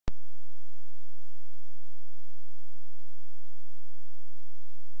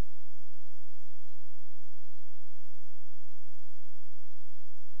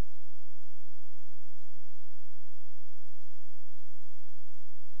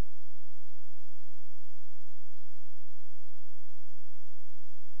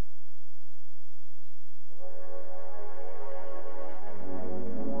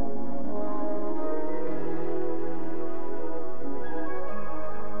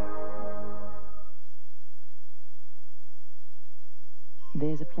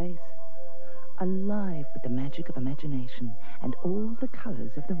There's a place alive with the magic of imagination and all the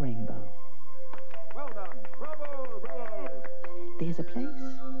colours of the rainbow. Well done. Bravo, bravo. There's a place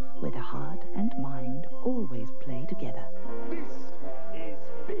where the heart and mind always play together. This is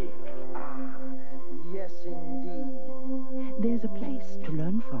big. Ah, yes indeed. There's a place to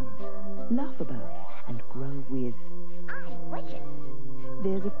learn from, laugh about, and grow with. I wish it.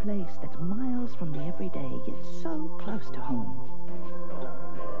 There's a place that's miles from the everyday, yet so close to home.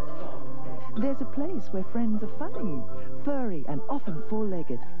 There's a place where friends are funny, furry, and often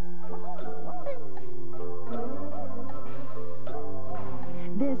four-legged.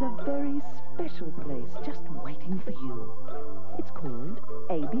 There's a very special place just waiting for you. It's called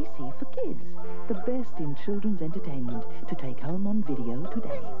ABC for Kids, the best in children's entertainment to take home on video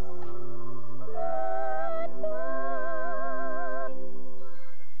today.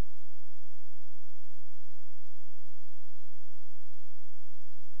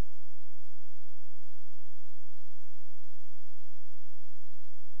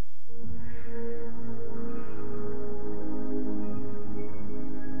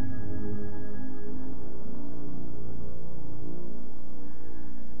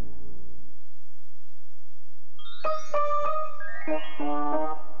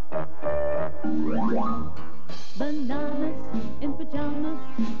 Bananas in pajamas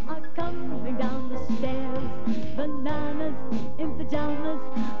are coming down the stairs. Bananas in pajamas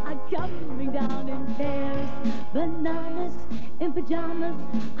are coming down in pairs. Bananas in pajamas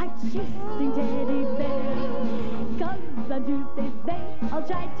are chasing teddy bears. 'Cause on Tuesdays they all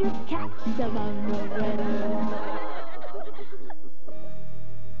try to catch them unawares.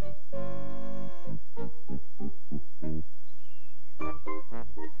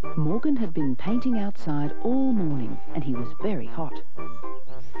 Morgan had been painting outside all morning and he was very hot.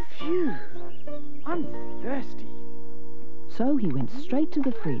 Phew. I'm thirsty. So he went straight to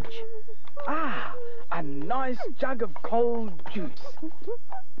the fridge. Ah, a nice jug of cold juice.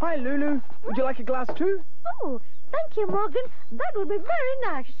 Hi, Lulu. Would you like a glass too? Oh, thank you, Morgan. That would be very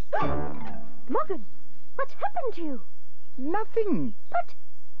nice. Morgan, what's happened to you? Nothing. But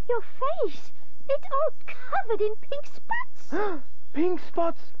your face, it's all covered in pink spots. Pink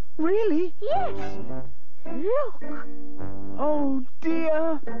spots? Really? Yes. Look. Oh,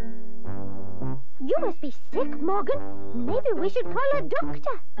 dear. You must be sick, Morgan. Maybe we should call a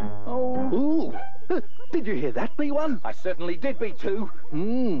doctor. Oh. Ooh. Did you hear that, B1? I certainly did, B2.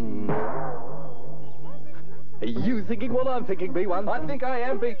 Are you thinking what I'm thinking, B1? I think I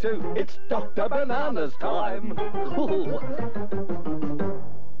am, B2. It's Dr. Banana's time.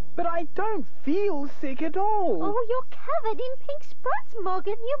 But I don't feel sick at all. Oh, you're covered in pink spots,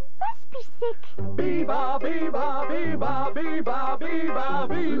 Morgan. You must be sick. Bee-ba, bee-ba, bee-ba, bee-ba, bee-ba,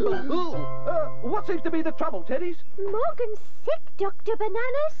 bee-ba. What seems to be the trouble, Teddies? Morgan's sick, Dr.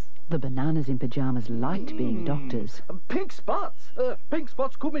 Bananas. The bananas in pajamas liked being doctors. Pink spots. Pink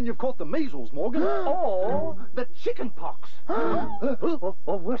spots could mean you've caught the measles, Morgan. Or the chicken pox.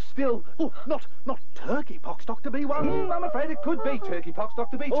 or worse still, not turkey pox, Dr. B1. I'm afraid it could be turkey pox,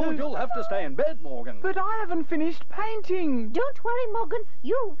 Dr. B2. Oh, you'll have to stay in bed, Morgan. But I haven't finished painting. Don't worry, Morgan.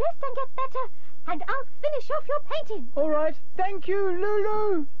 You rest and get better, and I'll finish off your painting. All right. Thank you,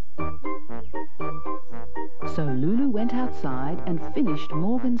 Lulu. So Lulu went outside and finished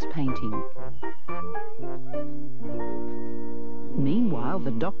Morgan's painting. Meanwhile,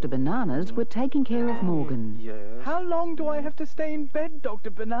 the Dr. Bananas were taking care of Morgan. Yes. How long do I have to stay in bed, Dr.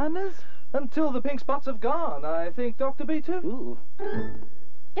 Bananas? Until the pink spots have gone, I think, Dr. B2. Ooh.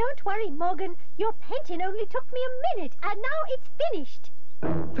 Don't worry, Morgan. Your painting only took me a minute, and now it's finished.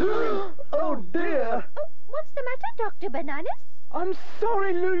 Oh, dear. Oh, what's the matter, Dr. Bananas? I'm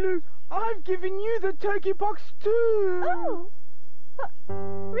sorry, Lulu. I've given you the turkey pox too. Oh.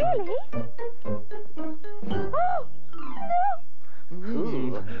 Really? Oh,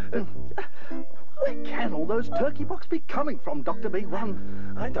 no. Where can all those turkey pox be coming from, Dr.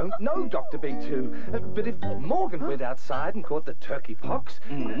 B1? I don't know, Dr. B2. But if Morgan went outside and caught the turkey pox,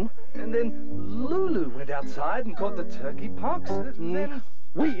 and then Lulu went outside and caught the turkey pox, then...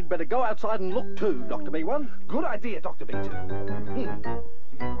 We'd better go outside and look too, Dr. B1. Good idea, Dr. B2.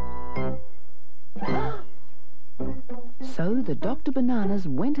 So the Dr. Bananas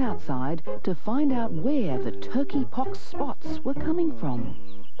went outside to find out where the turkey pox spots were coming from.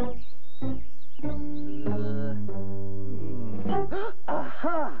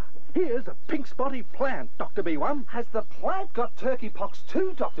 Aha! Here's a pink spotty plant, Dr. B1. Has the plant got turkey pox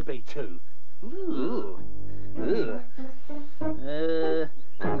too, Dr. B2? Ooh.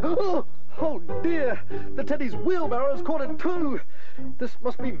 Oh dear, the Teddy's wheelbarrow's caught it too. This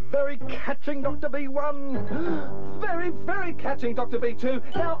must be very catching, Dr. B1. Very, very catching, Dr.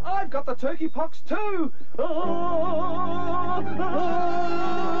 B2. Now I've got the turkey pox too.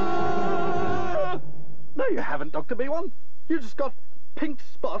 No, you haven't, Dr. B1. You just got pink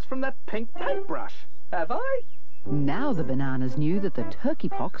spots from that pink paintbrush. Have I? Now the bananas knew that the turkey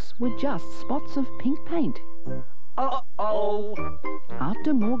pox were just spots of pink paint. Uh-oh.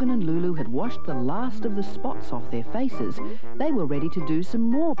 After Morgan and Lulu had washed the last of the spots off their faces, they were ready to do some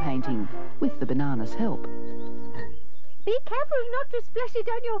more painting, with the bananas' help. Be careful not to splash it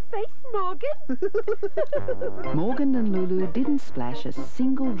on your face, Morgan. Morgan and Lulu didn't splash a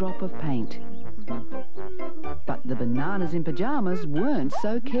single drop of paint. But the bananas in pyjamas weren't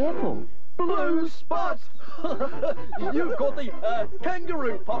so careful. Blue spots! You've got the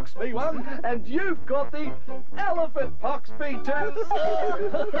kangaroo pox, B1, and you've got the elephant pox, B2.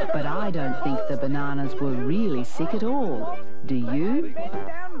 But I don't think the bananas were really sick at all. Do you?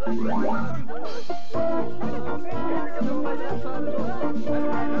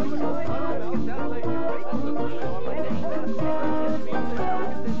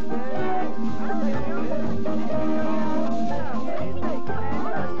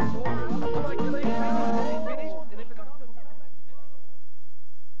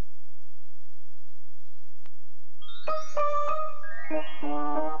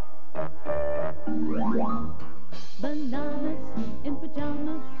 Bananas in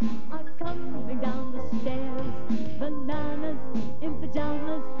pyjamas are coming down the stairs. Bananas in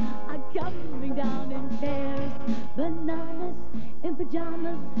pyjamas are coming down in pairs. Bananas in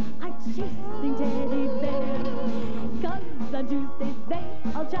pyjamas are chasing teddy bears. 'Cause on Tuesdays they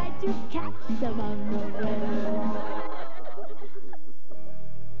all try to catch them unawares.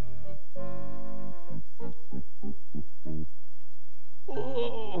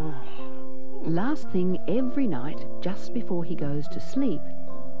 Last thing every night, just before he goes to sleep,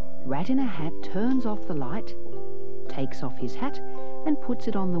 Rat in a Hat turns off the light, takes off his hat, and puts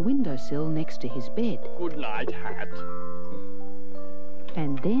it on the windowsill next to his bed. Good night, Hat.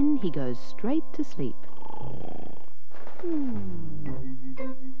 And then he goes straight to sleep.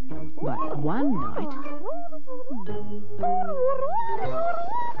 But one night,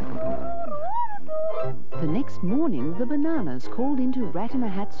 the next morning, the bananas called into Rat in a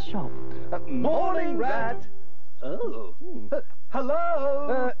Hat's shop. Morning, Rat. Oh.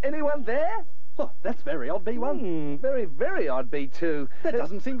 Hello? Anyone there? Oh, that's very odd, B1. Very, very odd, B2. There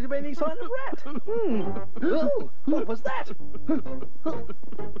doesn't seem to be any sign of Rat. Oh, what was that?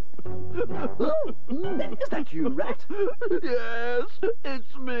 Is that you, Rat? Yes,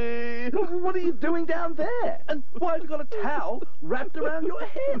 it's me. What are you doing down there? And why have you got a towel wrapped around your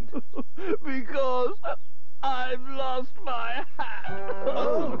head? Because I've lost my hat.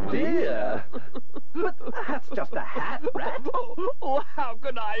 Oh, dear. But a hat's just a hat, Rat. Oh, how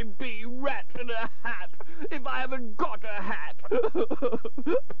can I be rat in a hat if I haven't got a hat?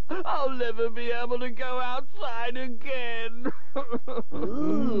 I'll never be able to go outside again.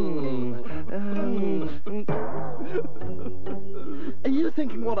 Are you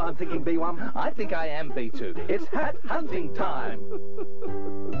thinking what I'm thinking, B1? I think I am, B2. It's hat hunting time.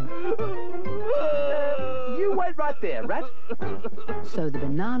 You wait right there, Rat. So the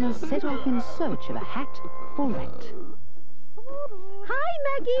bananas set off in search of a hat for Rat. Hi,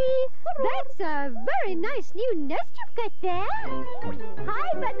 Maggie. That's a very nice new nest you've got there.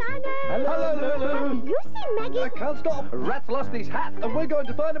 Hi, Bananas. Hello, Lulu. Have you seen I Maggie's can't stop. Rat's lost his hat. And we're going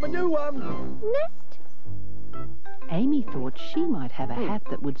to find him a new one. nest? Amy thought she might have a hat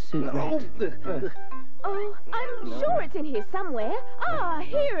that would suit Rat. Oh, I'm sure it's in here somewhere. Ah,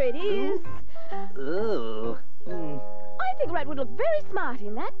 here it is. Oh. I think Rat would look very smart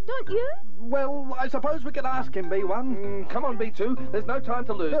in that, don't you? Well, I suppose we can ask him, B1. Come on, B2. There's no time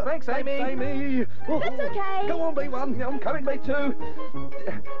to lose. Thanks, Amy. Amy. Oh, That's okay. Go on, B1. I'm coming, B2.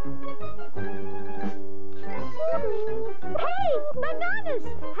 Hey, Bananas.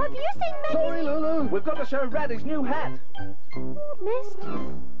 Have you seen Maggie's Sorry, Lulu. We've got to show Rat his new hat. nest?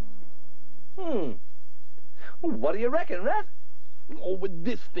 What do you reckon, Rat? Oh, with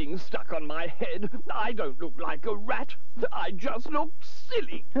this thing stuck on my head, I don't look like a rat. I just look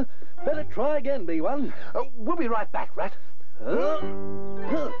silly. Better try again, B1. We'll be right back, Rat. Oh,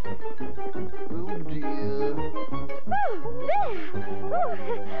 dear. Oh, there. Oh.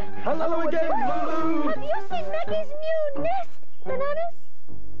 Hello again, Lulu. Have you seen Maggie's new nest, Bananas?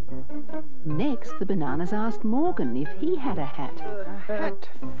 Next, the bananas asked Morgan if he had a hat. Hat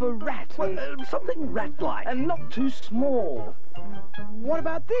for Rat. Well, something rat-like. And not too small. What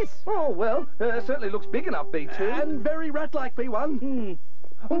about this? Oh, well, certainly looks big enough, B2. And very rat-like, B1.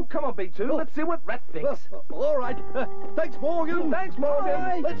 Oh, come on, B2. Let's see what Rat thinks. All right. Thanks, Morgan. Thanks, Morgan.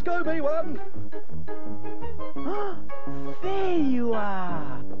 Bye. Let's go, B1. There you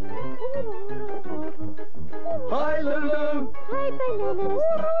are. Hi, Lulu. Hi, Bananas.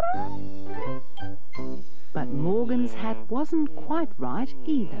 But Morgan's hat wasn't quite right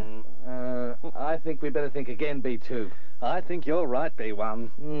either. I think we better think again, B2. I think you're right,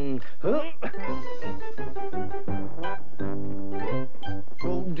 B1.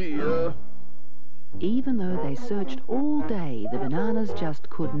 Oh, dear. Even though they searched all day, the Bananas just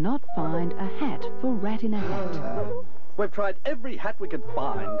could not find a hat for Rat in a Hat. We've tried every hat we could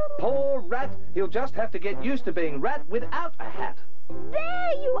find. Poor Rat. He'll just have to get used to being Rat without a hat.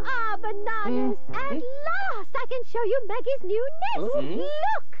 There you are, Bananas. At last I can show you Maggie's new nest.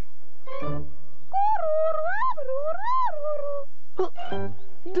 Look.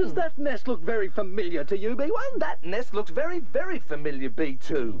 Does that nest look very familiar to you, B1? That nest looks very, very familiar,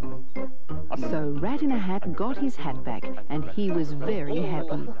 B2. So Rat in a Hat got his hat back, and he was very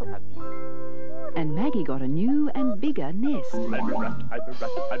happy. And Maggie got a new and bigger nest. I'm a rat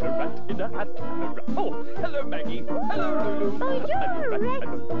in a hat. I'm a rat. Oh, hello, Maggie. Hello, Lulu. Oh, you're a rat.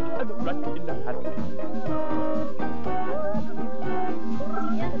 I'm a rat in a hat.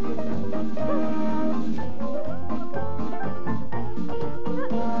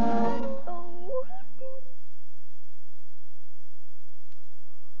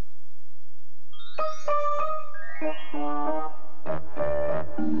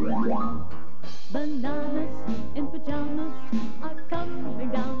 Bananas in pajamas are coming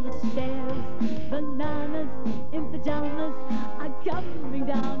down the stairs. Bananas in pajamas are coming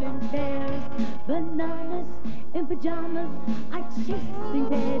down in pairs. Bananas in pajamas are chasing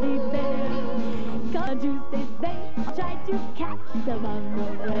teddy bears. Can't you stay safe? Try to catch them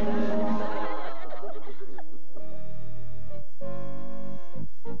unawares.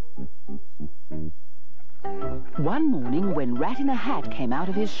 One morning, when Rat in a Hat came out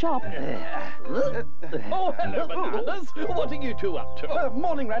of his shop, Oh, hello, Bananas. What are you two up to?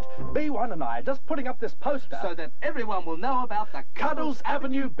 Morning, Rat. B1 and I are just putting up this poster So that everyone will know about the Cuddles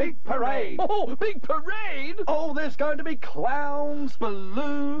Avenue Big Parade. Oh, big parade! Oh, there's going to be clowns,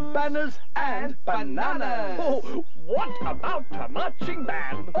 balloons, banners, and bananas. Oh, what about a marching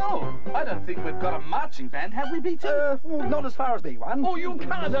band? Oh, I don't think we've got a marching band, have we, B2? Well, not as far as B1. Oh, you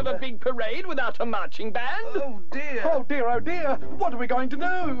can't have a big parade without a marching band. Oh, dear. Oh, dear, oh, dear. What are we going to do?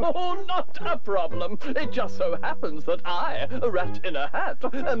 Oh, not a problem. It just so happens that I, a rat in a hat,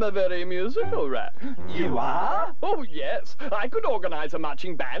 am a very musical rat. You are? Oh, yes. I could organize a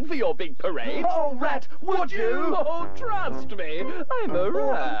marching band for your big parade. Oh, Rat, would you? Oh, trust me. I'm a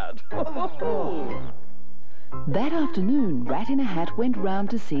rat. Oh. that afternoon, Rat in a Hat went round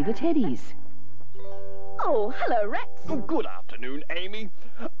to see the teddies. Oh, hello, Rats. Oh, good afternoon, Amy.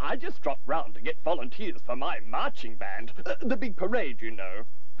 I just dropped round to get volunteers for my marching band. The big parade, you know.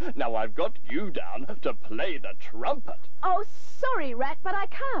 Now I've got you down to play the trumpet. Oh, sorry, Rat, but I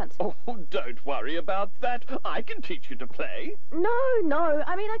can't. Oh, don't worry about that. I can teach you to play. No.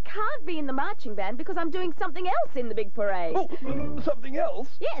 I mean, I can't be in the marching band because I'm doing something else in the big parade. Oh, something else?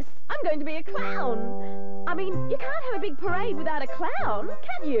 Yes, I'm going to be a clown. I mean, you can't have a big parade without a clown,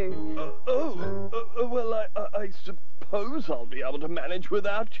 can you? Well, I suppose I'll be able to manage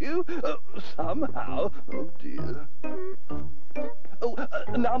without you. Somehow. Oh, dear. Oh,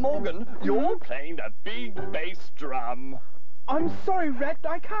 now, Morgan, you're playing the big bass drum. I'm sorry, Rat,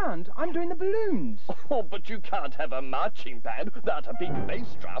 I can't. I'm doing the balloons. Oh, but you can't have a marching band without a big bass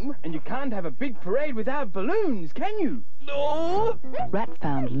drum. And you can't have a big parade without balloons, can you? No! Rat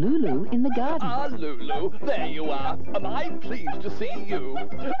found Lulu in the garden. Ah, Lulu, there you are. Am I pleased to see you?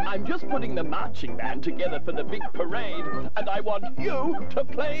 I'm just putting the marching band together for the big parade, and I want you to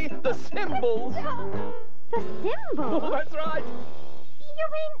play the cymbals. The cymbals? Oh, that's right. You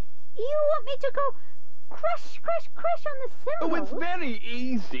mean you want me to go crush, crush, crush on the Oh, cymbals? it's very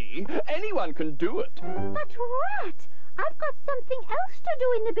easy. Anyone can do it. But, Rat, I've got something else to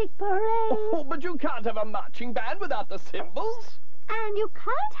do in the big parade. Oh, but you can't have a marching band without the cymbals. And you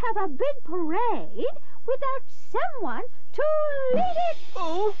can't have a big parade without someone to lead it.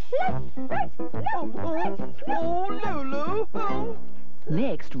 Oh, Left, right, left, right, left. oh, Lulu. Oh.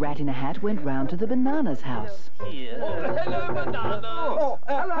 Next, Rat in a Hat went round to the Bananas' house. Oh, hello, Banana. Oh,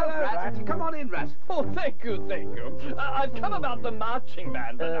 hello, Rat. Come on in, Rat. Oh, thank you, thank you. I've come about the marching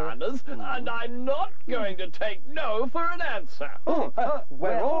band, Bananas, and I'm not going to take no for an answer.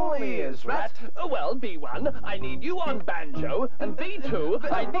 We're all ears, Rat. Well, B1, I need you on banjo, and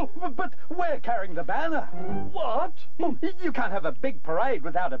B2, I need... But we're carrying the banner. What? Oh, you can't have a big parade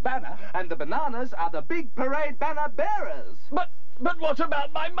without a banner. And the Bananas are the big parade banner bearers. But But what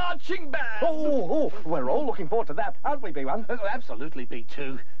about my marching band? Oh, we're all looking forward to that, aren't we, B1? Absolutely,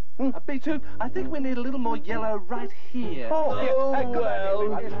 B2. B2, I think we need a little more yellow right here. Oh,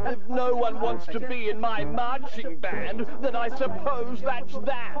 well, if no one wants to be in my marching band, then I suppose that's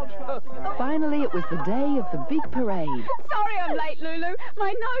that. Finally, it was the day of the big parade. Sorry I'm late, Lulu.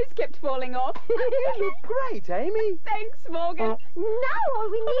 My nose kept falling off. You look great, Amy. Thanks, Morgan. Now all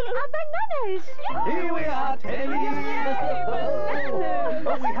we need are bananas. Here we are, Teddy. Bananas.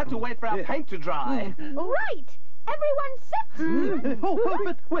 Oh, we had to wait for our paint to dry. Right. Everyone sit.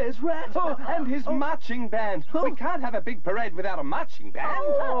 But where's Rat? Oh, and his marching band. We can't have a big parade without a marching band.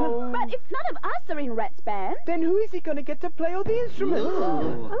 But if none of us are in Rat's band... Then who is he going to get to play all the instruments?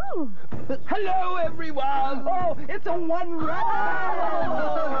 Oh. Hello, everyone. Oh, it's a one Rat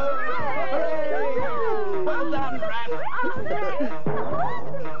band. Well done, Rat.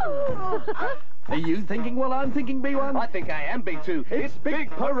 Are you thinking what I'm thinking, B1? I think I am, B2. It's big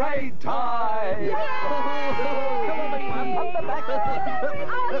parade time! Come on, B1, up the back.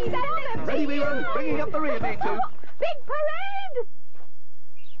 Ready, B1, bringing up the rear, B2. Big parade.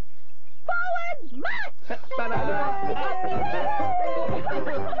 Forward march.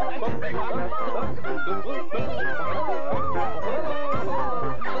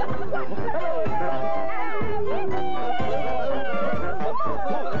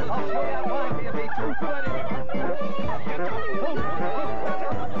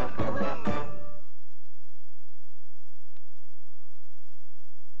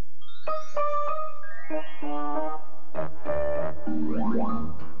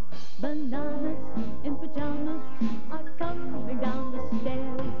 Bananas in pajamas are coming down the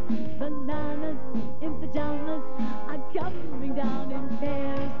stairs. Bananas in pajamas are coming down in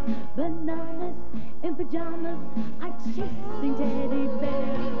pairs. Bananas in pajamas are chasing teddy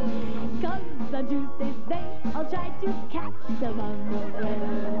bears. 'Cause on Tuesdays they all try to catch them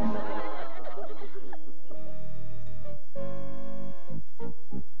unawares.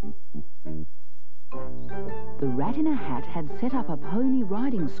 The Rat in a Hat had set up a pony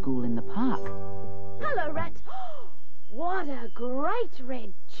riding school in the park. Hello, Rat. What a great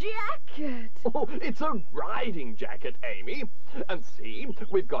red jacket. Oh, it's a riding jacket, Amy. And see,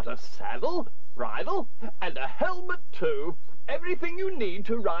 we've got a saddle, bridle, and a helmet too. Everything you need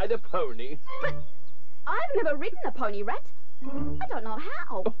to ride a pony. But I've never ridden a pony, Rat. I don't know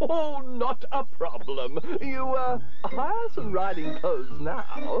how. Oh, not a problem. You, hire some riding clothes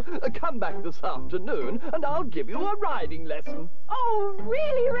now. Come back this afternoon, and I'll give you a riding lesson. Oh,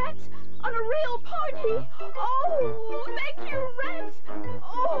 really, Rat? On a real pony? Oh, thank you, Rat.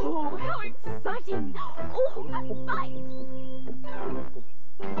 Oh, how exciting. Oh, bye.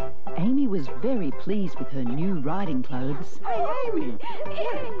 Amy was very pleased with her new riding clothes. Hey, Amy.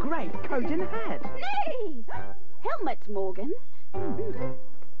 What a great coat and hat. Nay! Helmets, Morgan.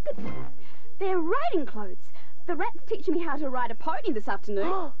 They're riding clothes. The Rat's teaching me how to ride a pony this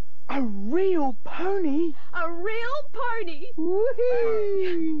afternoon. A real pony? A real pony!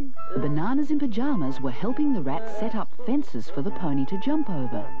 Woohoo! Bananas in pajamas were helping the Rat set up fences for the pony to jump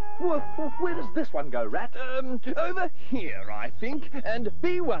over. Where does this one go, Rat? Over here, I think, and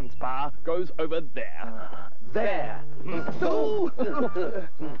B1's bar goes over there. There. Oh!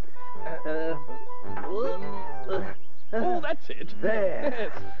 Oh, that's it. There.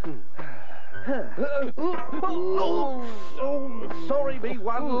 Yes. Oh, sorry,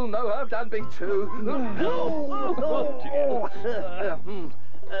 B1. No, I've done B2.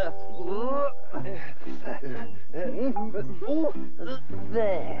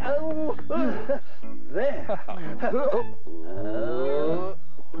 There.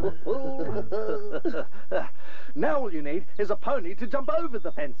 Now all you need is a pony to jump over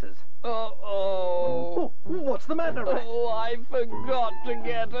the fences. Oh, what's the matter, Rat? oh, I forgot to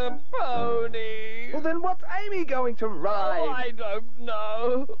get a pony. Well, then what's Amy going to ride? Oh, I don't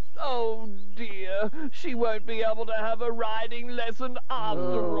know. Oh, dear. She won't be able to have a riding lesson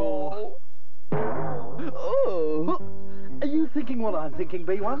after all. Oh. Are you thinking what I'm thinking,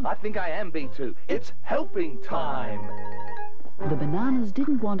 B1? I think I am, B2. It's helping time. The Bananas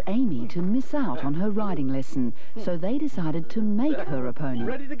didn't want Amy to miss out on her riding lesson, so they decided to make her a pony.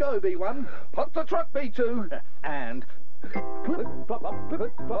 Ready to go, B1. Pop the truck, B2. And... Clip, plop, plop,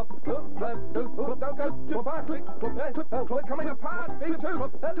 clip, plop, clip, don't go too far, clip, clip, coming apart, B2.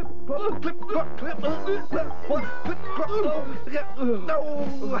 Clip, clop, clip, what, clip, clop, no.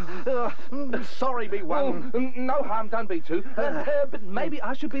 Sorry, B1. No harm done, B2. But maybe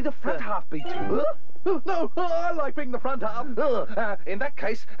I should be the front half, B2. No, I like being the front half. In that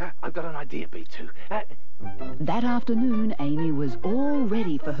case, I've got an idea, B2. That afternoon, Amy was all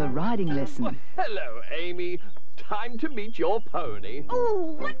ready for her riding lesson. Hello, Amy. time to meet your pony.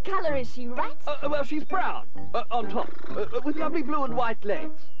 Oh, what colour is she, Rat? Well, she's brown, on top, with lovely blue and white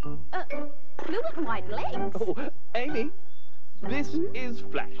legs. Blue and white legs? Oh, Amy, this is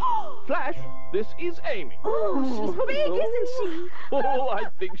Flash. Flash, this is Amy. Oh, she's big, isn't she? Oh, I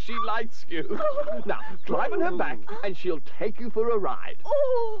think she likes you. Now, climb on her back and she'll take you for a ride.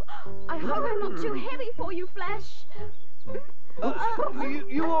 Oh, I hope I'm not too heavy for you, Flash.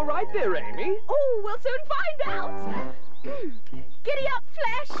 You all right there, Amy? Oh, we'll soon find out. Giddy up,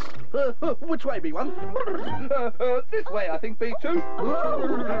 Flash. Which way, B1? This way, I think, B2.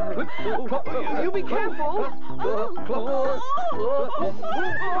 You be careful.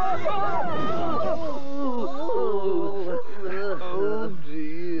 Oh,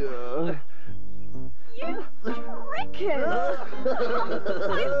 dear. You trickers.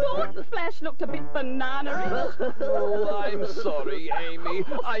 I thought Flash looked a bit banana-ish. Oh, I'm sorry, Amy.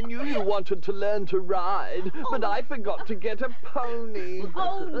 I knew you wanted to learn to ride, but I forgot to get a pony.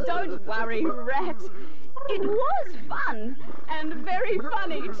 Oh, don't worry, Rat. It was fun, and very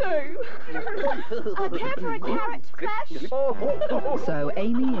funny, too. Care for a carrot, Flash? So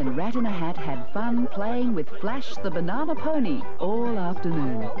Amy and Rat in a Hat had fun playing with Flash the banana pony all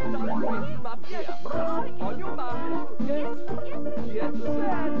afternoon. Up here. On your mark. Yes. Yes.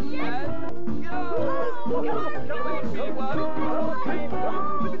 Yes. Go. Come on, B1.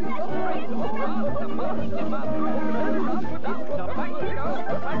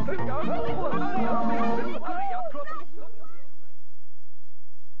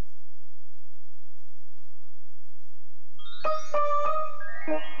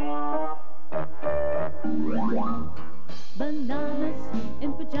 Bananas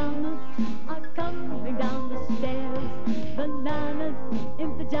in pajamas are coming down the stairs. Bananas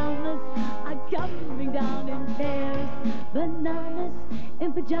in pajamas are coming down in pairs. Bananas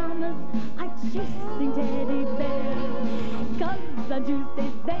in pajamas are chasing teddy bears. 'Cause on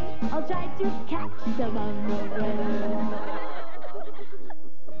Tuesdays they all try to catch them unawares.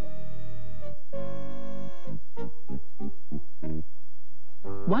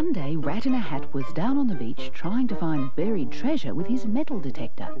 One day, Rat in a Hat was down on the beach trying to find buried treasure with his metal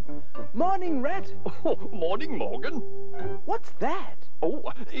detector. Morning, Rat. Oh, morning, Morgan. What's that?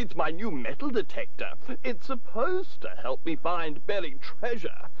 Oh, it's my new metal detector. It's supposed to help me find buried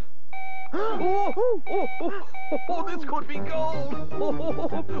treasure. This could be gold.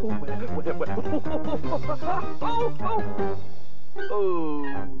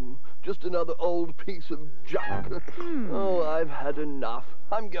 Oh, just another old piece of junk. Oh, I've had enough.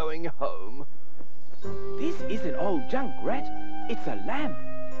 I'm going home. This isn't old junk, Rat. It's a lamp.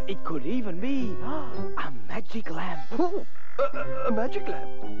 It could even be a magic lamp. Oh, a magic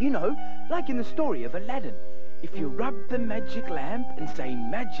lamp? You know, like in the story of Aladdin. If you rub the magic lamp and say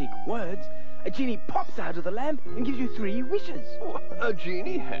magic words, a genie pops out of the lamp and gives you 3 wishes. Oh, a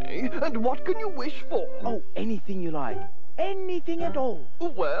genie, hey? And what can you wish for? Oh, anything you like. Anything at all.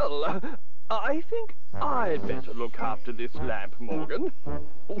 Well, I think I'd better look after this lamp, Morgan.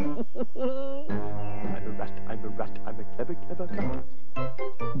 I'm a rat, I'm a rat, I'm a clever, clever rat.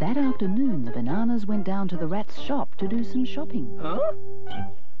 That afternoon, the bananas went down to the rat's shop to do some shopping. Huh?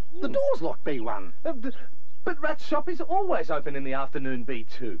 The door's locked, B1. But Rat's shop is always open in the afternoon,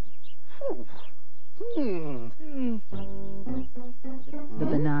 B2. The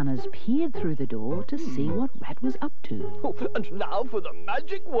bananas peered through the door to see what Rat was up to. Oh, and now for the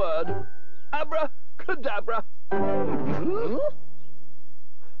magic word. Abracadabra.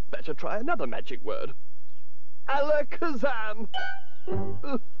 Better try another magic word. Alakazam.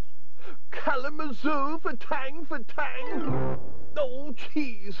 Kalamazoo for tang. Oh,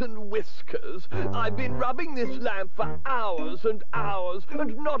 cheese and whiskers. I've been rubbing this lamp for hours and hours,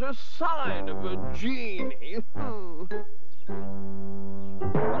 and not a sign of a genie.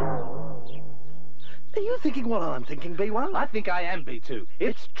 Are you thinking what I'm thinking, B1? I think I am, B2.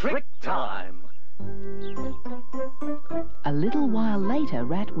 It's trick time. A little while later,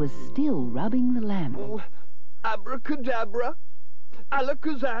 Rat was still rubbing the lamp. Oh, abracadabra,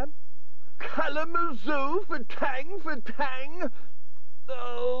 alakazam, Kalamazoo for tang.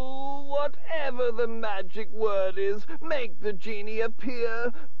 Oh, whatever the magic word is, make the genie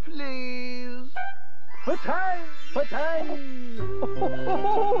appear, please. Patang!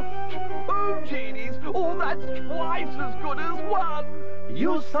 Two genies! Oh, that's twice as good as one!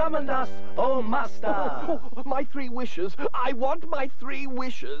 You summoned us, oh master! Oh, my 3 wishes! I want my 3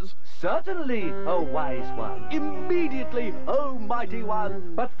 wishes! Certainly, oh wise one. Immediately, oh mighty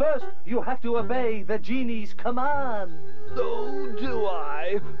one. But first, you have to obey the genie's command. Oh, do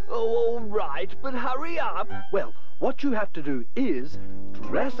I? Oh, all right, but hurry up. Well, what you have to do is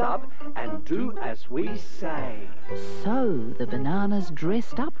dress up and do as we say. So the bananas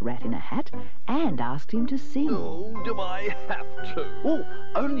dressed up Rat in a Hat and asked him to sing. Oh, do I have to? Oh,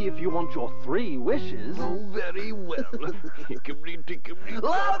 only if you want your 3 wishes. Oh, very well. Hickory-dickory.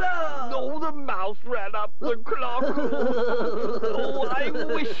 Louder! Oh, the mouse ran up the clock. Oh, I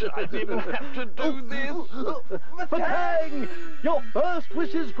wish I didn't have to do this. Fatang! Your first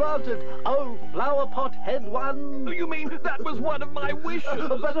wish is granted. Oh, flower pot head one. You mean that was one of my wishes?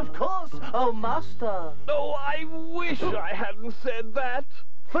 But of course, oh, master. Oh, I wish I hadn't said that.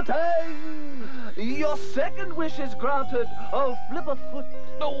 Fatang! Your second wish is granted. Oh, Flipperfoot.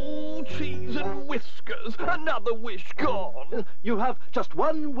 Oh, cheese and whiskers. Another wish gone. You have just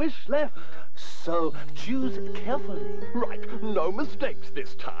 1 wish left, so choose carefully. Right, no mistakes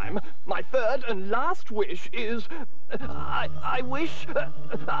this time. My third and last wish is... I wish...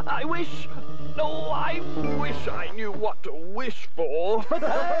 Oh, I wish I knew what to wish for.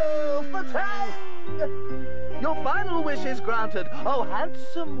 Fatang! Fatang! Your final wish is granted. Oh,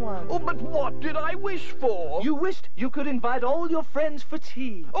 handsome one. Oh, but what did I wish for? You wished you could invite all your friends for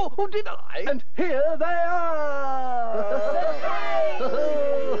tea. Oh, did I? And here they are!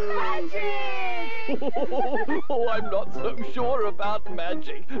 Oh, I'm not so sure about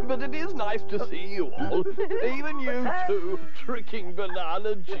magic, but it is nice to see you all. Even you two, tricking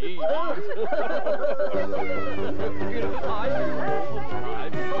banana G's. You know, I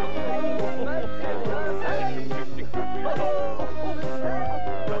do all the time. Very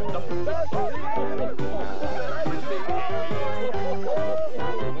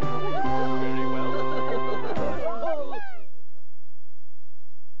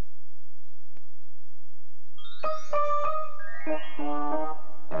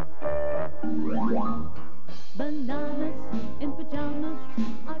well. Bananas in pajamas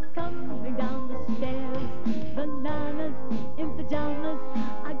are coming down the stairs. Bananas in pajamas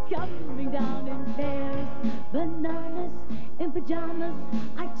are coming down in pairs. Bananas in pajamas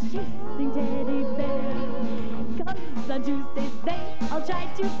are chasing teddy bears. 'Cause on Tuesdays they all try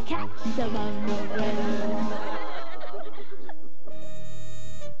to catch them unawares.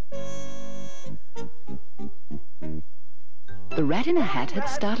 The Rat in a Hat had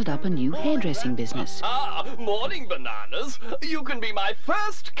started up a new hairdressing business. Ah, morning, bananas. You can be my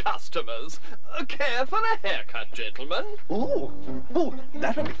first customers. Care for a haircut, gentlemen? Oh,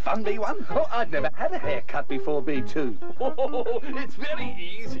 that'll be fun, B1. Oh, I've never had a haircut before, B2. Oh, it's very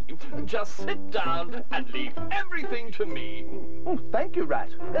easy. Just sit down and leave everything to me. Oh, thank you,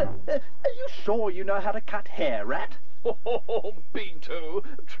 Rat. Are you sure you know how to cut hair, Rat? Oh, B2,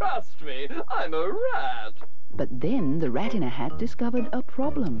 trust me, I'm a rat. But then the Rat in a Hat discovered a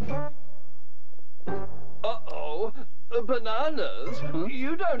problem. Uh-oh, bananas,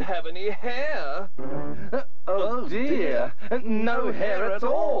 you don't have any hair. Oh, dear. No hair at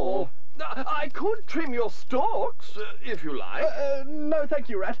all. I could trim your stalks, if you like. No, thank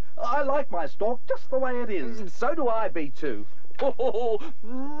you, Rat. I like my stalk just the way it is. So do I, B2. Oh,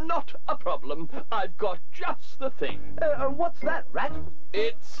 not a problem. I've got just the thing. What's that, Rat?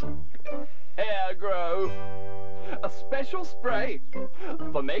 It's hair growth. A special spray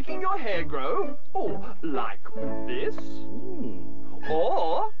for making your hair grow, like this,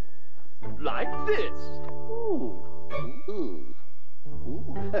 or like this.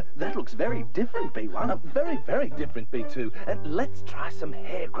 That looks very different, B1. Very, very different, B2. Let's try some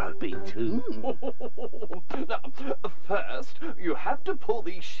hair growth, B2. Now, first, you have to pull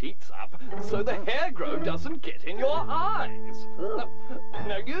these sheets up so the hair grow doesn't get in your eyes.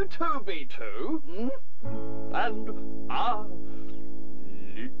 Now you too, B2. And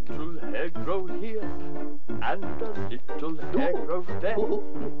little hair grow here, and a little hair grow there.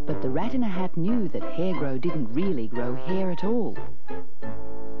 But the Rat in a Hat knew that hair grow didn't really grow hair at all.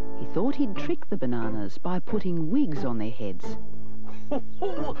 He thought he'd trick the bananas by putting wigs on their heads. I'm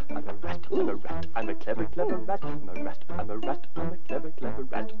a rat, I'm a rat, I'm a clever, clever rat. I'm a rat, I'm a rat, I'm a clever, clever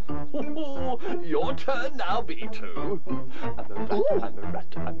rat. Your turn now, B2. I'm a rat, I'm a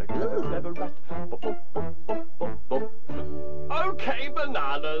rat, I'm a clever, clever rat. Okay,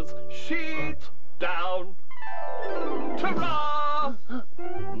 bananas, sheets down. Ta-ra!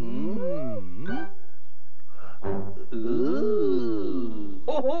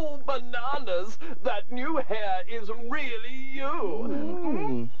 Oh, bananas, that new hair is really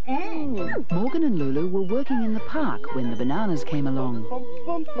you. Morgan and Lulu were working in the park when the bananas came along.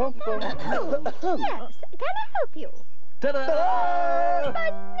 Yes, can I help you? Ta-da!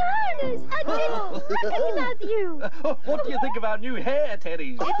 Bananas! I didn't recognize you! What do you think of our new hair,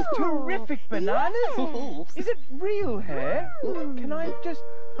 Teddies? It's terrific, bananas. Is it real hair? Can I just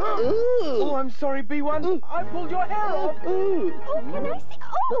Oh, I'm sorry, B1. I pulled your hair off. Oh, can I see?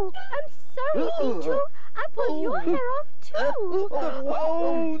 Oh, I'm sorry, B2. I pulled your hair off too.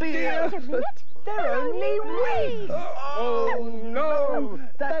 Oh, dear. Wait a minute. They're only wigs. Oh, no.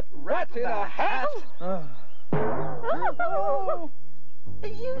 That rat in a hat. Oh. Are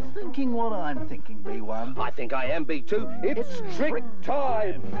you thinking what I'm thinking, B1? I think I am, B2. It's trick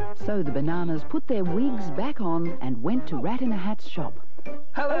time. So the bananas put their wigs back on and went to Rat in a Hat's shop.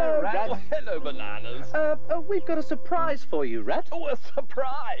 Hello, Rat. Oh, hello, Bananas. We've got a surprise for you, Rat. Oh, a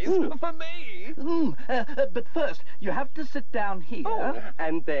surprise for me. But first, you have to sit down here. Oh,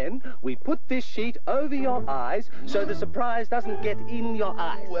 and then we put this sheet over your eyes so the surprise doesn't get in your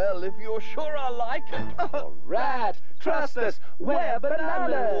eyes. Well, if you're sure I like it. Oh, Rat, trust us, we're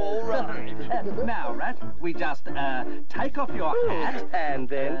bananas. All right. Now, Rat, we just take off your hat. And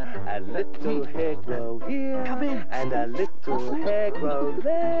then a little hair grow here. Come in. And a little hair grow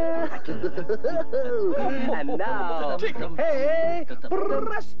there. And now, hey,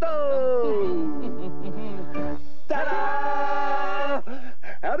 presto! Ta-da!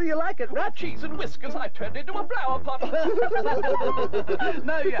 How do you like it, Rat? Cheese and whiskers, I turned into a flower pot.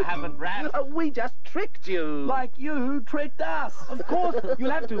 No, you haven't, Rat. We just tricked you. Like you tricked us. Of course,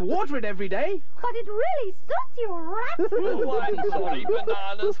 you'll have to water it every day. But it really suits you, Rat. Oh, I'm sorry,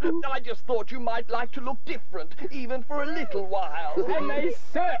 Bananas. I just thought you might like to look different, even for a little while. And they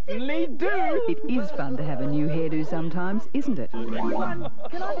certainly do. It is fun to have a new hairdo sometimes, isn't it? Can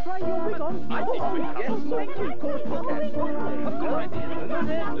I try your wig on? I think we have. Yes, thank you. Of course we can. Good idea.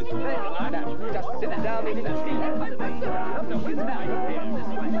 Just sit down in the seat.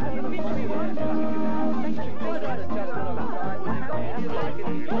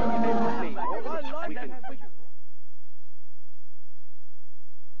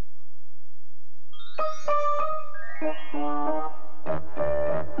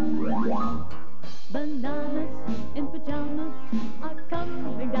 Bananas in pajamas are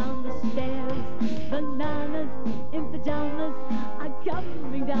coming down the stairs. Bananas in pajamas are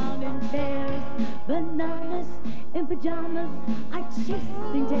coming down in pairs. Bananas in pajamas are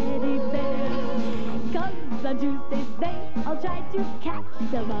chasing teddy bears. 'Cause on Tuesdays they all try to catch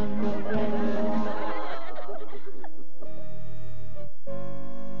them unawares.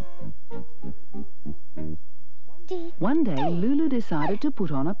 One day, Lulu decided to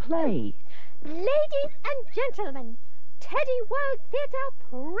put on a play. Ladies and gentlemen, Teddy World Theatre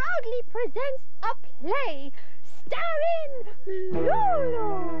proudly presents a play starring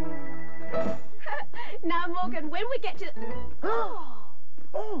Lulu. Now, Morgan, when we get to... Oh,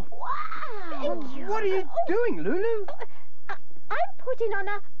 wow. Thank you. What are you doing, Lulu? I'm putting on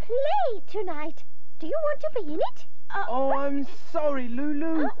a play tonight. Do you want to be in it? Oh, I'm sorry,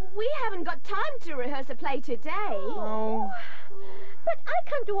 Lulu. we haven't got time to rehearse a play today. Oh. But I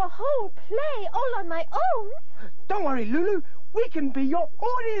can do a whole play all on my own. Don't worry, Lulu. We can be your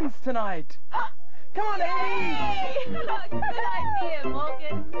audience tonight. Come on, Amy. Good idea,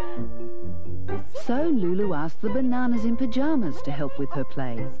 Morgan. So Lulu asked the bananas in pajamas to help with her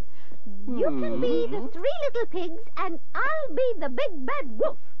play. You can be the three little pigs and I'll be the big bad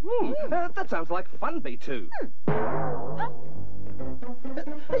wolf. That sounds like fun, B2.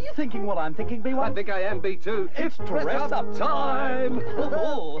 Are you thinking what I'm thinking, B1? I think I am, B2. It's dress up time.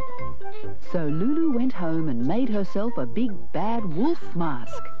 So Lulu went home and made herself a big bad wolf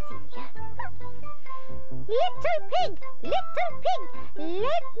mask. Little pig,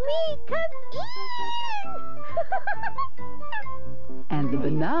 let me come in. And the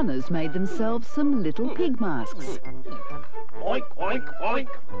bananas made themselves some little pig masks. Oink, oink, oink.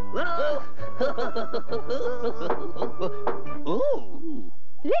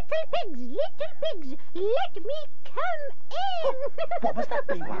 Little pigs, let me come in. What was that,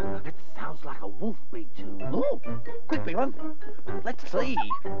 B1? It sounds like a wolf, B2. Oh, quick, B1. Let's see.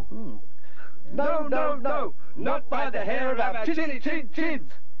 No, no, no. Not by the hair of our chinny chin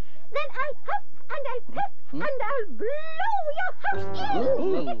chins. Then I'll huff and I'll puff and I'll blow your house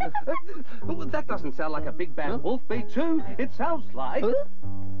in. That doesn't sound like a big bad wolf, B2. It sounds like...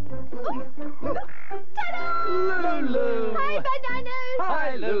 Ta-da! Lulu! Hi, bananas!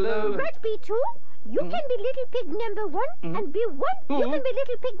 Hi, Lulu! Right, B2, you can be little pig number 1, and B1, you can be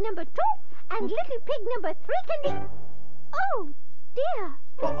little pig number 2, and little pig number 3 can be... Oh, dear.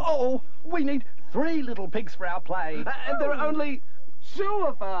 Oh, we need 3 little pigs for our play. And there are only 2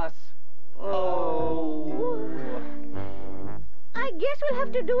 of us. Oh. I guess we'll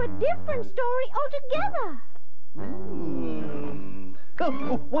have to do a different story altogether.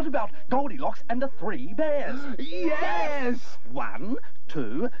 Oh, what about Goldilocks and the 3 bears? Yes! 1,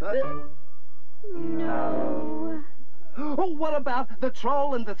 2... No. Oh, what about the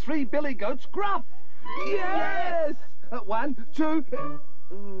troll and the 3 billy goats gruff? Yes! 1, 2...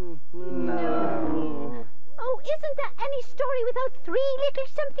 No. Oh, isn't there any story without 3 little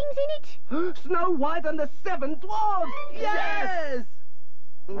somethings in it? Snow White and the 7 dwarfs! Yes!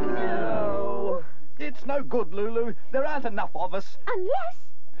 No. It's no good, Lulu. There aren't enough of us.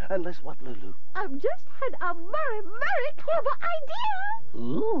 Unless What, Lulu? I've just had a very, very clever idea.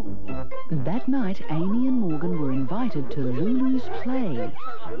 Ooh. That night, Amy and Morgan were invited to Lulu's play.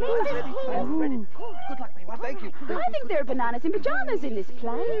 Ladies, please. Good luck, Mima. Thank you. I think there are bananas in pyjamas in this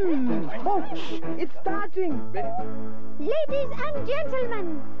play. Oh, shh. It's starting. Ladies and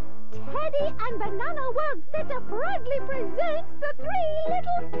gentlemen, Teddy and Banana World Theatre proudly presents the 3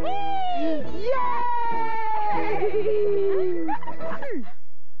 little pigs. Yay!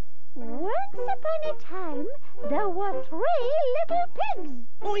 Once upon a time, there were 3 little pigs.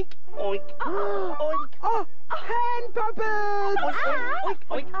 Oink, oink, oink. Oh, hand puppets!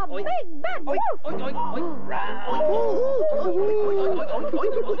 And a big bad wolf. Oink, oink,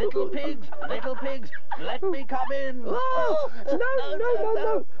 oink, little pigs, let me come in. Oh,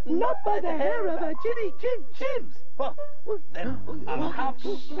 no. Not by the hair of a chinny-chin-chins. Well, then I'll huff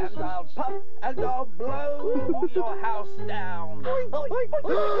and I'll puff and I'll blow your house down.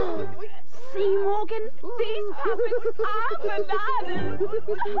 See, Morgan, these puppets are bananas.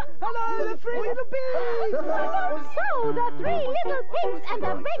 Hello, the 3 little pigs! So the 3 little pigs and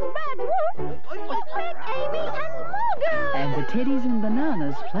the big bad wolf met Amy and Morgan. And the teddies and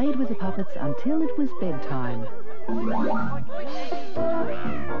bananas played with the puppets until it was bedtime.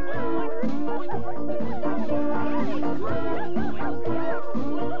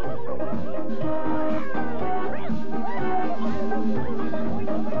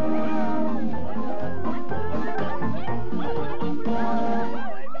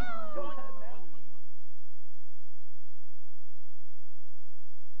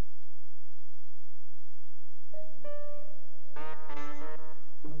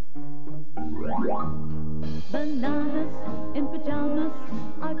 Bananas in pyjamas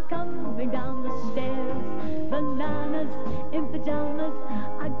are coming down the stairs. Bananas in pyjamas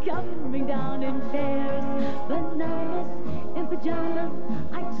are coming down in pairs. Bananas in pyjamas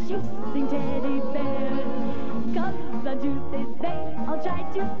are chasing teddy bears. 'Cause on Tuesdays they all try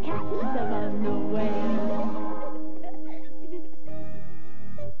to catch the runaways.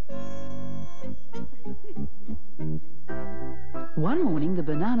 One morning, the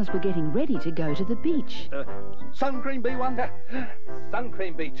bananas were getting ready to go to the beach. Sun cream B1. Sun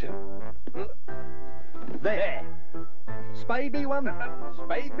cream B2. There. Spade B1.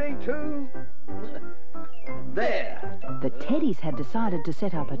 Spade B2. There. The teddies had decided to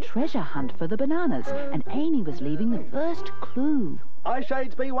set up a treasure hunt for the bananas, and Amy was leaving the first clue.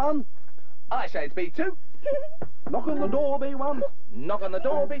 Eyeshades B1. Eyeshades B2. Knock on the door B1. Knock on the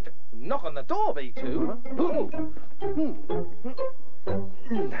door B2. Knock on the door B2.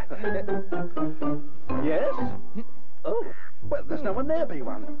 Yes? Oh, well, there's no one there,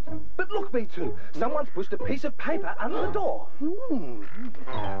 B1. But look, B2, someone's pushed a piece of paper under the door.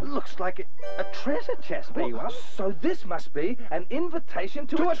 Looks like a treasure chest, B1. So this must be an invitation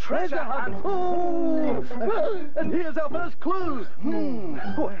to a treasure hunt. Oh, and here's our first clue.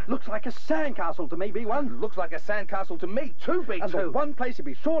 Oh, looks like a sandcastle to me, B1. Looks like a sandcastle to me too, B2. And the one place you'd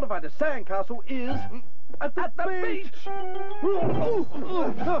be sure to find a sandcastle is at the beach.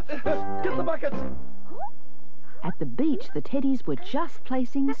 Get the buckets. At the beach, the teddies were just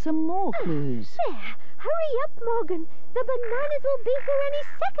placing some more clues. There, hurry up, Morgan. The bananas will be here any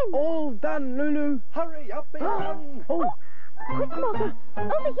second. All done, Lulu. Hurry up, B1. Quick, Morgan.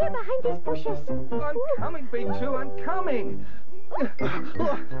 Over here behind these bushes. I'm coming, B2, I'm coming.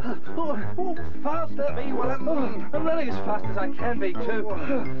 Faster, B1. I'm running as fast as I can, B2.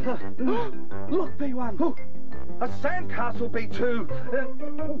 Look, B1. A sandcastle, B2.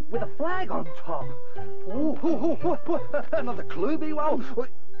 With a flag on top. Another clue, B1.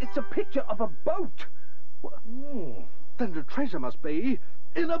 It's a picture of a boat. Then the treasure must be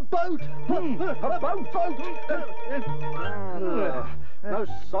in a boat. A boat. No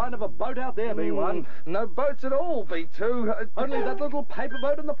sign of a boat out there, B1. No boats at all, B2. Only that little paper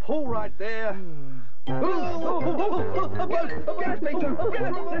boat in the pool right there. A boat! Get it, B2! Get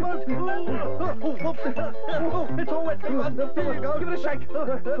it from the boat! It's all wet, B1. Here you go. Give it a shake.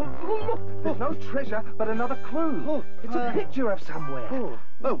 Look, there's no treasure, but another clue. It's a picture of somewhere.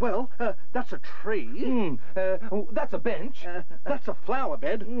 Oh, well, that's a tree. That's a bench. That's a flower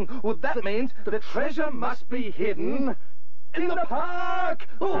bed. Well, that means the treasure must be hidden in the park.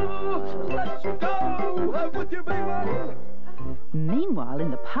 Let's go! With you, B1. Meanwhile,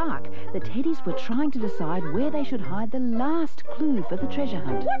 in the park, the teddies were trying to decide where they should hide the last clue for the treasure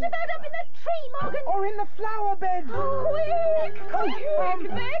hunt. What about up in the tree, Morgan? Or in the flower bed. Quick! Quick!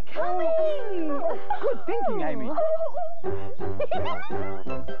 They're coming! Good thinking, Amy.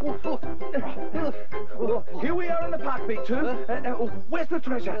 Here we are in the park, B2. Where's the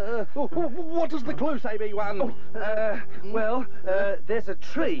treasure? What does the clue say, B1? Well, there's a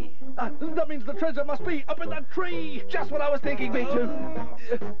tree. That means the treasure must be up in that tree. Just what I was thinking,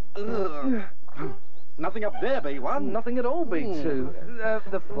 B2. Nothing up there, B1. Nothing at all, B2.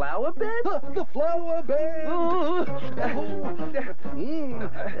 The flower bed? The flower bed.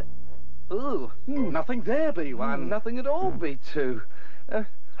 Nothing there, B1. Nothing at all, B2.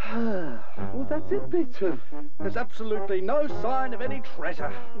 Well, that's it, B2. There's absolutely no sign of any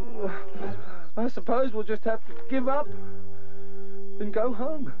treasure. I suppose we'll just have to give up and go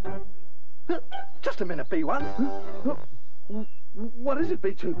home. Just a minute, B1. What is it,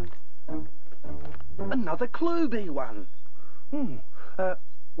 B2? Another clue, B1.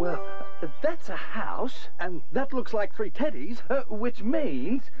 Well, that's a house, And that looks like 3 teddies. which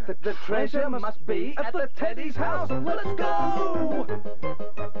means that the treasure must be at the Teddy's house. Let's go!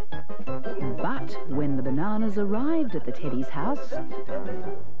 But when the bananas arrived at the teddies' house,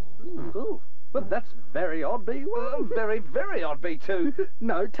 But that's very odd, B1. Very, very odd, B2.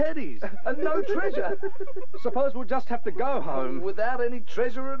 No teddies. And no treasure. Suppose we'll just have to go home. Without any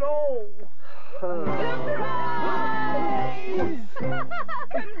treasure at all.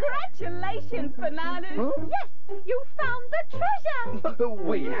 Congratulations, Bananas! Yes, you found the treasure!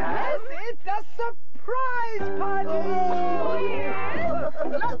 We have? It's a surprise party! Yes!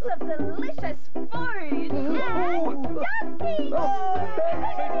 Lots of delicious food! And donkeys!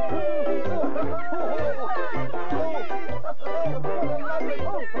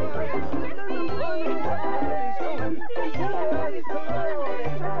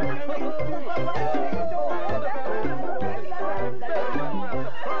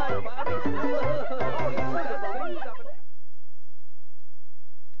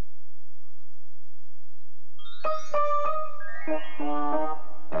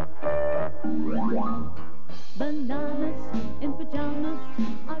 Bananas in pajamas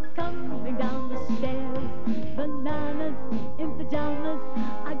are coming down the stairs. Bananas in pajamas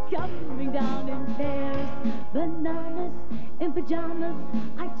are coming down in pairs. Bananas in pajamas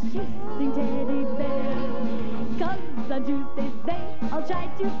are chasing teddy bears. 'Cause on Tuesdays they all try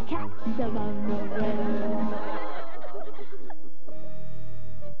to catch them unawares.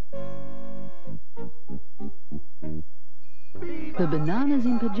 the bananas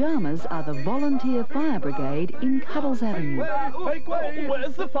in pajamas are the volunteer fire brigade in Cuddles Avenue. Make way!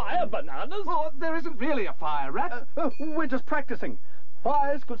 Where's the fire, Bananas? Oh, there isn't really a fire, Rat. We're just practicing.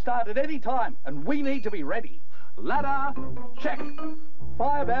 Fires could start at any time, and we need to be ready. Ladder, check.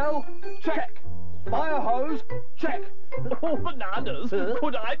 Fire bell, check. Fire hose, check. Oh, Bananas!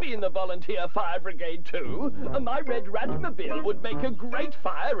 Could I be in the volunteer fire brigade too? My red Ratmobile would make a great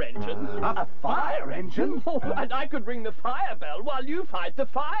fire engine. A fire engine? Oh, and I could ring the fire bell while you fight the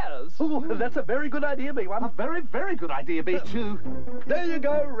fires. Oh, that's a very good idea, B1. A very, very good idea, B2. There you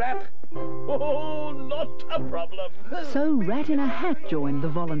go, Rat. Oh, not a problem. So Rat in a Hat joined the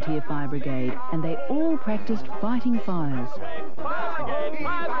volunteer fire brigade, and they all practiced fighting fires. Fire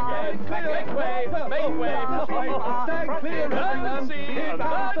brigade, make way, make way. Stand clear, Emergency,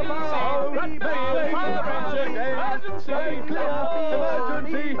 emergency, Ratmobile, fire engine, emergency,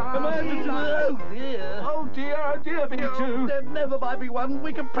 emergency. Oh dear, B2. Never mind, B1.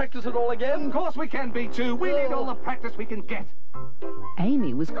 We can practice it all again. Of course we can, B2. We need all the practice we can get.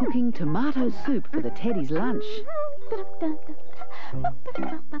 Amy was cooking tomato soup for the Teddy's lunch.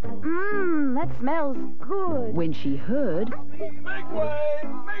 Mmm, that smells good. When she heard, Make way,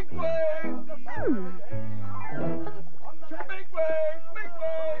 make way. Make way, make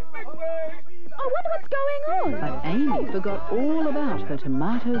way, make way. Oh, what's going on? but Amy forgot all about her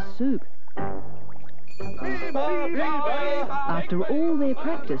tomato soup. After all their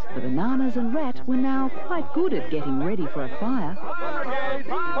practice, the Bananas and Rat were now quite good at getting ready for a fire. Fire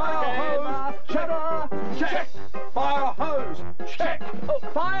hose, Cheddar, check. Fire hose, check.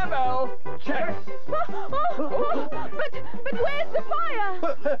 fire bell, check. But where's the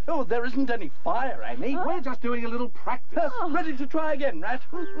fire? Oh, there isn't any fire, Amy. We're just doing a little practice. Ready to try again, Rat?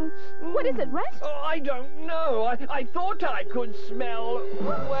 What is it, Rat? Oh, I don't know. I thought I could smell,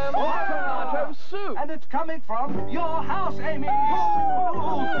 tomato soup. And it's coming from your house, Amy.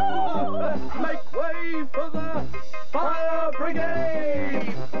 Make way for the fire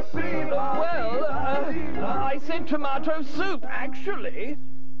brigade. Well, I said tomato soup, actually.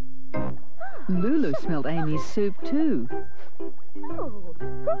 Lulu smelled Amy's soup too. Oh,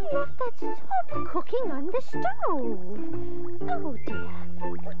 who left that soup cooking on the stove? Oh, dear.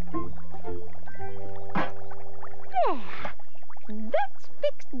 There. That's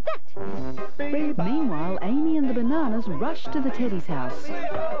fixed that. Meanwhile, Amy and the bananas rushed to the Teddy's house.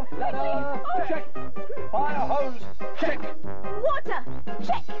 Check. Fire hose. Check. Water.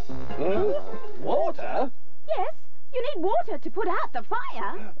 Check. Water? Yes, you need water to put out the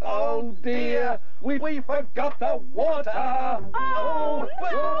fire. Oh dear, we forgot the water. Oh,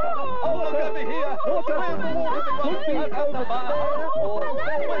 Oh, look over here. Water. Look over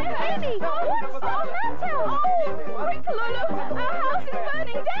Amy, what's the matter? Quick, Lulu, our house is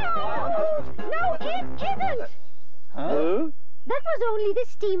burning down. No, it isn't. Huh? That was only the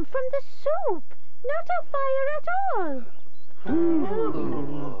steam from the soup, not a fire at all.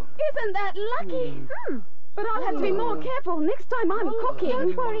 Isn't that lucky? But I'll have to be more careful next time I'm cooking.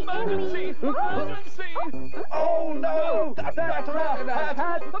 Don't worry, Amy. Emergency! Oh no! That rat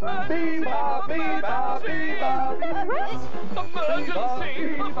had beaver, beaver, beaver.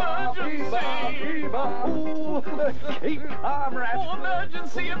 Emergency! Emergency! Ooh, keep calm, rat. Oh,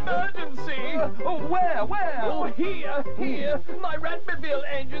 emergency! Emergency! Oh, where? Oh, here! My Ratmobile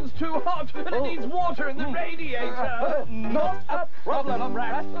engine's too hot and it needs water in the radiator! Not a problem,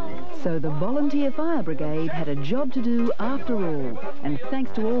 rat. So the volunteer fire brigade had a job to do after all, and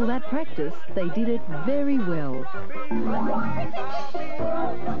thanks to all that practice, they did it very well.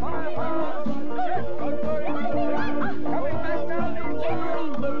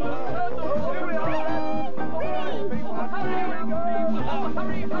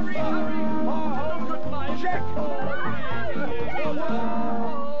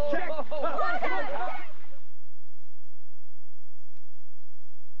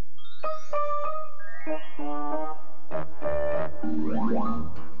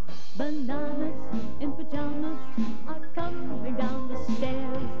 Bananas in pajamas are coming down the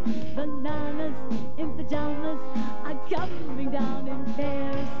stairs. Bananas in pajamas are coming down in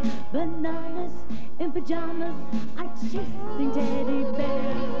pairs. Bananas in pajamas are chasing teddy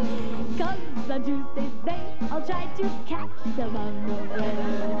bears. 'Cause on Tuesdays they all try to catch them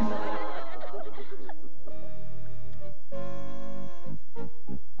unawares.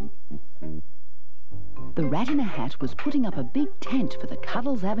 The Rat in a Hat was putting up a big tent for the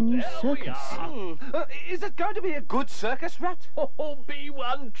Cuddles Avenue Circus. Is it going to be a good circus, Rat? Oh,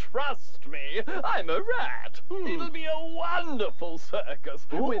 B1, trust me. I'm a rat. It'll be a wonderful circus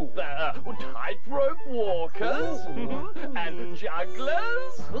with tightrope walkers and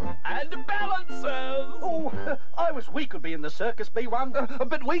jugglers and balancers. Oh, I wish we could be in the circus, B1,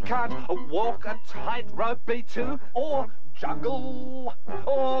 but we can't walk a tightrope, B2, or juggle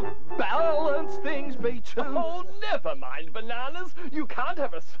or balance things, B2. Oh, never mind, Bananas. You can't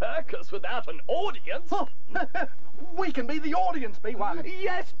have a circus without an audience. Oh, we can be the audience, B1.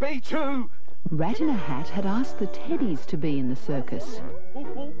 Yes, B2. Rat in a Hat had asked the Teddies to be in the circus.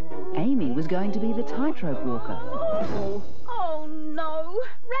 Amy was going to be the tightrope walker. Oh, no.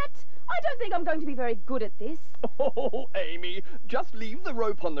 Rat, I don't think I'm going to be very good at this. Oh, Amy, just leave the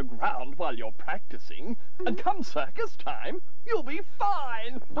rope on the ground while you're practicing, and come circus time, you'll be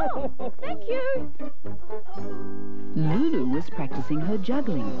fine. Oh, thank you. Lulu was practicing her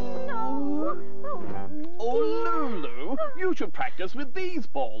juggling. No. Oh, Lulu, you should practice with these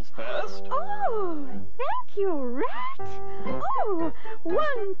balls first. Oh, thank you, Rat. Oh,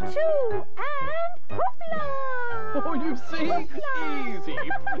 1, 2, and hoopla! Oh, you see? Hoopla! Easy.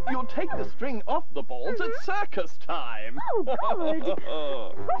 You'll take the string off the balls at circus time. Oh, good.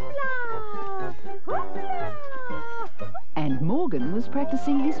 Hoopla! Hoopla! And Morgan was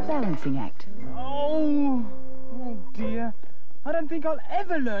practicing his balancing act. Oh dear. I don't think I'll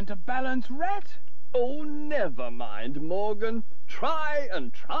ever learn to balance, Rat. Oh, never mind, Morgan. Try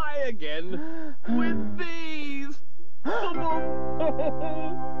and try again with these. Oh,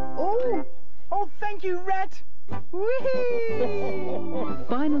 thank you, Rat. Whee!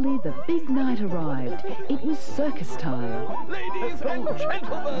 Finally, the big night arrived. It was circus time. Ladies and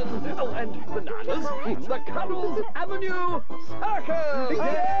gentlemen, oh, and Bananas, the Cuddles Avenue Circus!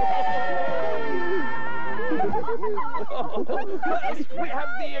 First, we have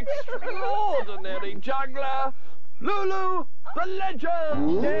the extraordinary juggler, Lulu the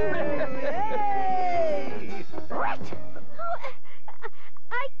Legend! Rat! Oh,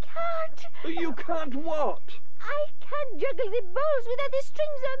 I can't. You can't what? I can't juggle the balls without the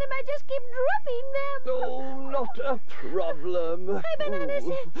strings on them. I just keep dropping them. Oh, not a problem. Hi, Bananas.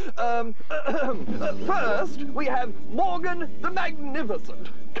 First, we have Morgan the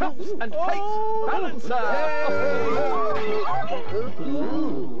Magnificent, cups and plates balancer.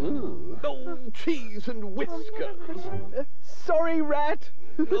 Oh, cheese and whiskers. Sorry, Rat.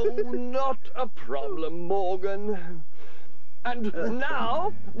 Oh, not a problem, Morgan. And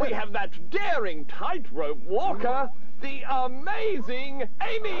now we have that daring tightrope walker, the amazing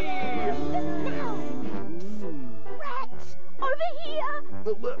Amy! Rat! Over here!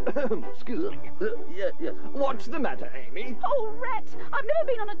 Excuse me. Yeah. What's the matter, Amy? Oh, Rat! I've never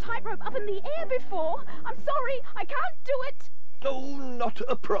been on a tightrope up in the air before. I'm sorry, I can't do it. Oh, not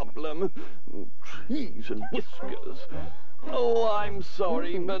a problem. Cheese and whiskers. Oh, I'm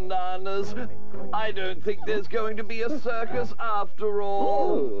sorry, Bananas. I don't think there's going to be a circus after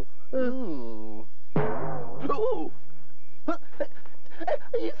all. Oh. Oh.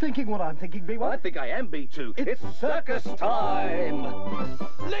 Are you thinking what I'm thinking, B1? I think I am, B2. It's circus time!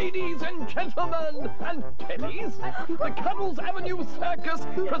 Ladies and gentlemen and teddies, the Cuddles Avenue Circus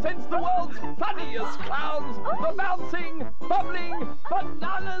presents the world's funniest clowns, the bouncing, bubbling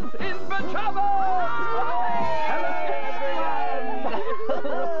Bananas in Pyjamas!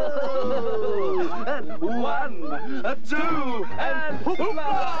 Hello, everyone! One, two, and hoopla!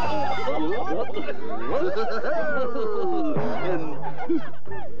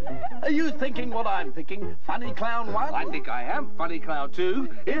 Are you thinking what I'm thinking? Funny Clown 1? I think I am Funny Clown 2.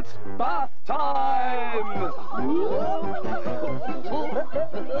 It's bath time!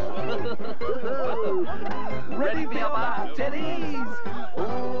 Ready for your bath, Teddies?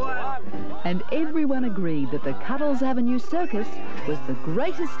 And everyone agreed that the Cuddles Avenue Circus was the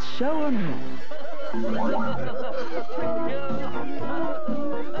greatest show on earth.